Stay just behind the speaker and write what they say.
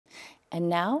And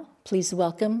now, please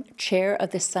welcome Chair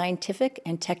of the Scientific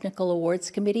and Technical Awards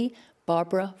Committee,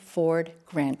 Barbara Ford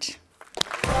Grant.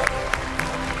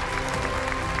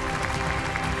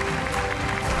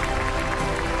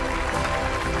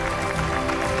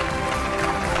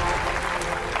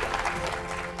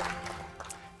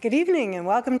 Good evening and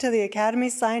welcome to the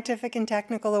Academy's Scientific and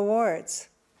Technical Awards.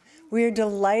 We are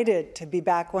delighted to be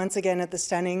back once again at the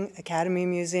stunning Academy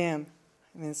Museum.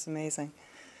 I mean, it's amazing.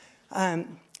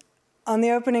 On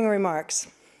the opening remarks,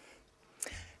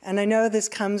 and I know this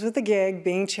comes with the gig,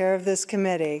 being chair of this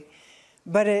committee,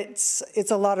 but it's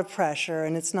a lot of pressure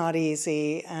and it's not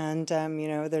easy. And you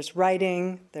know, there's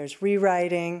writing, there's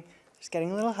rewriting, there's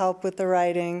getting a little help with the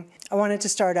writing. I wanted to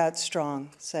start out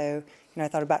strong, so I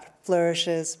thought about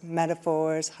flourishes,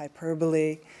 metaphors,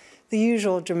 hyperbole, the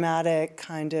usual dramatic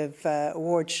kind of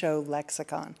award show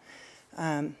lexicon.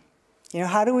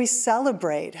 How do we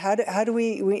celebrate? How do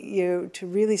we to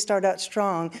really start out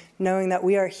strong, knowing that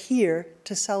we are here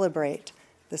to celebrate?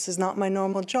 This is not my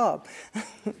normal job.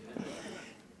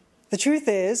 The truth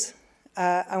is,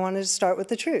 I wanted to start with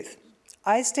the truth.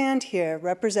 I stand here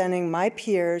representing my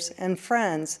peers and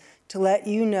friends to let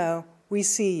you know we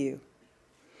see you.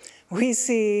 We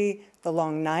see the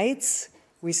long nights,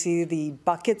 we see the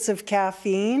buckets of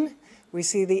caffeine, we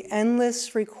see the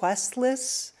endless request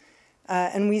lists,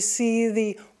 and we see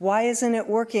the why isn't it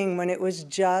working when it was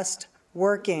just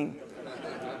working.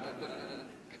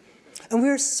 And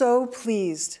we're so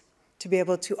pleased to be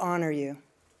able to honor you.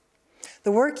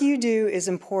 The work you do is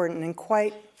important and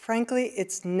quite frankly,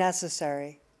 it's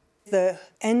necessary. The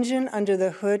engine under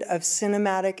the hood of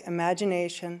cinematic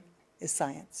imagination is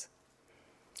science.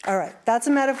 All right, that's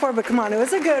a metaphor, but come on, it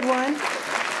was a good one.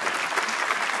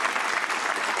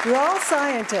 You're all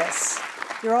scientists.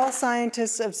 You're all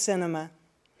scientists of cinema.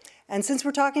 And since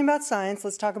we're talking about science,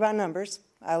 let's talk about numbers.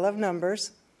 I love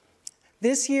numbers.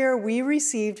 This year, we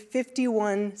received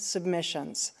 51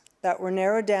 submissions that were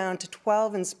narrowed down to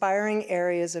 12 inspiring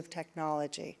areas of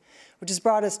technology, which has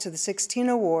brought us to the 16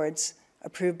 awards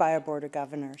approved by our Board of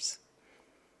Governors.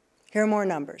 Here are more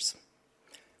numbers.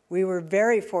 We were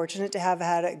very fortunate to have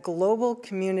had a global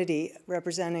community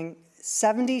representing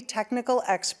 70 technical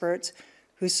experts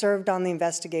who served on the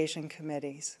investigation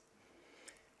committees.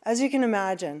 As you can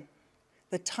imagine,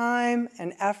 the time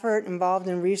and effort involved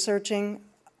in researching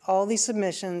all these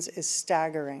submissions is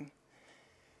staggering.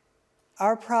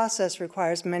 Our process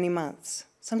requires many months,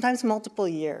 sometimes multiple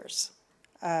years,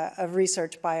 of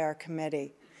research by our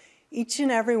committee. Each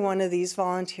and every one of these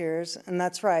volunteers, and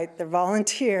that's right, they're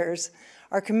volunteers,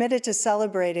 are committed to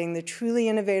celebrating the truly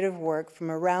innovative work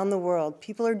from around the world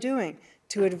people are doing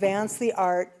to advance the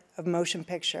art of motion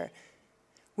picture.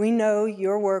 We know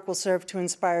your work will serve to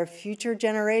inspire future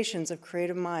generations of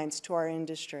creative minds to our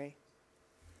industry.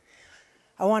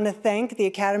 I want to thank the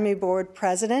Academy Board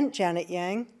President, Janet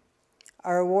Yang,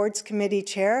 our Awards Committee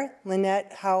Chair,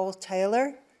 Lynette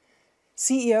Howell-Taylor,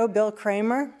 CEO Bill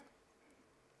Kramer,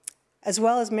 as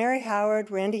well as Mary Howard,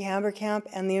 Randy Hamberkamp,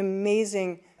 and the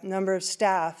amazing number of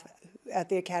staff at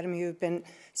the Academy who have been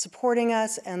supporting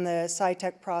us and the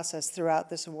Sci-Tech process throughout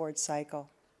this award cycle.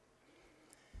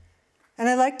 And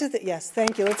I'd like to, yes,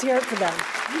 thank you. Let's hear it for them.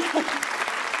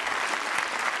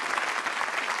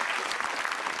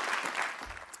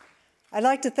 I'd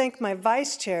like to thank my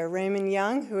Vice Chair, Raymond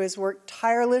Young, who has worked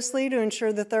tirelessly to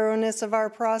ensure the thoroughness of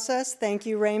our process. Thank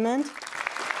you, Raymond.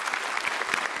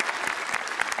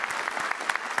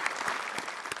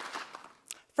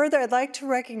 Further, I'd like to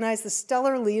recognize the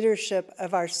stellar leadership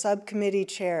of our subcommittee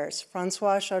chairs,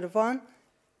 Francois Chaudevon,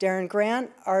 Darren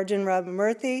Grant, Arjun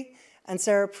Ramamurthy, and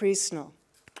Sarah Priestnell.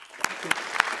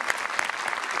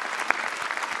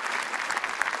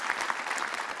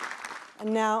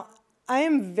 And now, I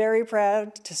am very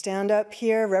proud to stand up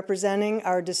here representing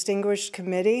our distinguished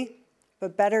committee,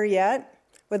 but better yet,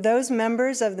 with those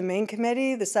members of the main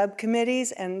committee, the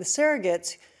subcommittees, and the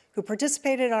surrogates who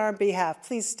participated on our behalf.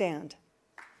 Please stand.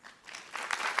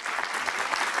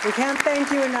 We can't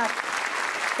thank you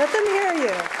enough. Let them hear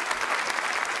you.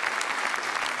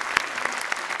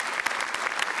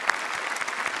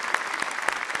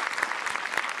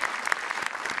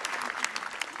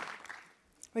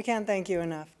 We can't thank you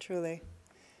enough, truly.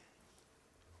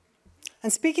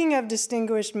 And speaking of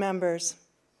distinguished members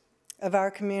of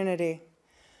our community,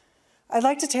 I'd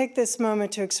like to take this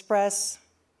moment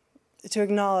to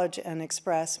acknowledge and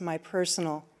express my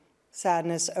personal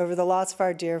sadness over the loss of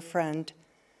our dear friend,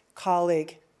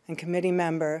 colleague, and committee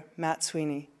member, Matt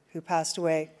Sweeney, who passed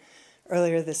away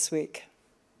earlier this week.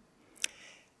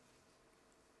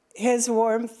 His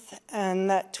warmth and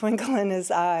that twinkle in his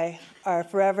eye are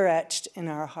forever etched in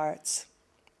our hearts.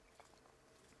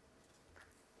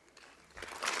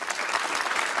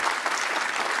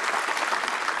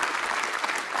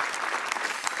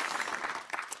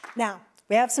 Now,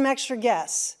 we have some extra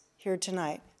guests here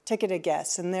tonight, ticketed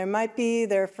guests, and there might be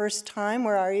their first time.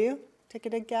 Where are you,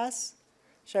 ticketed guests?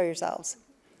 Show yourselves.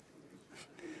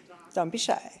 Don't be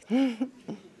shy.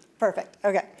 Perfect,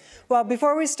 okay. Well,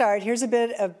 before we start, here's a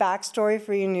bit of backstory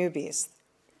for you newbies.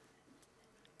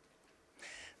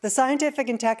 The Scientific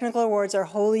and Technical Awards are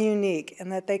wholly unique in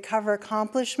that they cover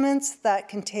accomplishments that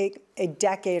can take a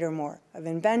decade or more of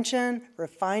invention,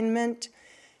 refinement,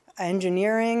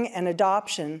 engineering, and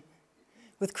adoption.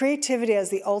 With creativity as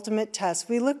the ultimate test,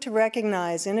 we look to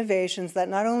recognize innovations that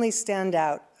not only stand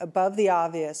out above the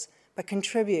obvious, but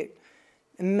contribute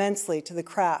immensely to the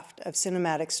craft of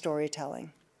cinematic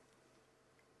storytelling.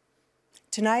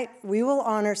 Tonight, we will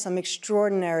honor some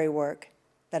extraordinary work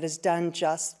that has done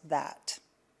just that.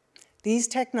 These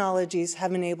technologies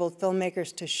have enabled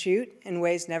filmmakers to shoot in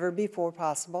ways never before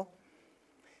possible,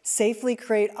 safely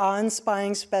create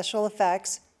awe-inspiring special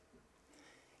effects,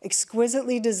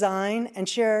 exquisitely design and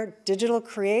share digital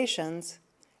creations,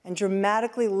 and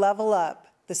dramatically level up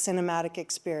the cinematic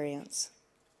experience.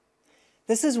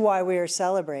 This is why we are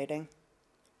celebrating,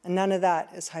 and none of that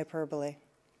is hyperbole.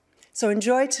 So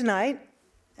enjoy tonight,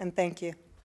 and thank you.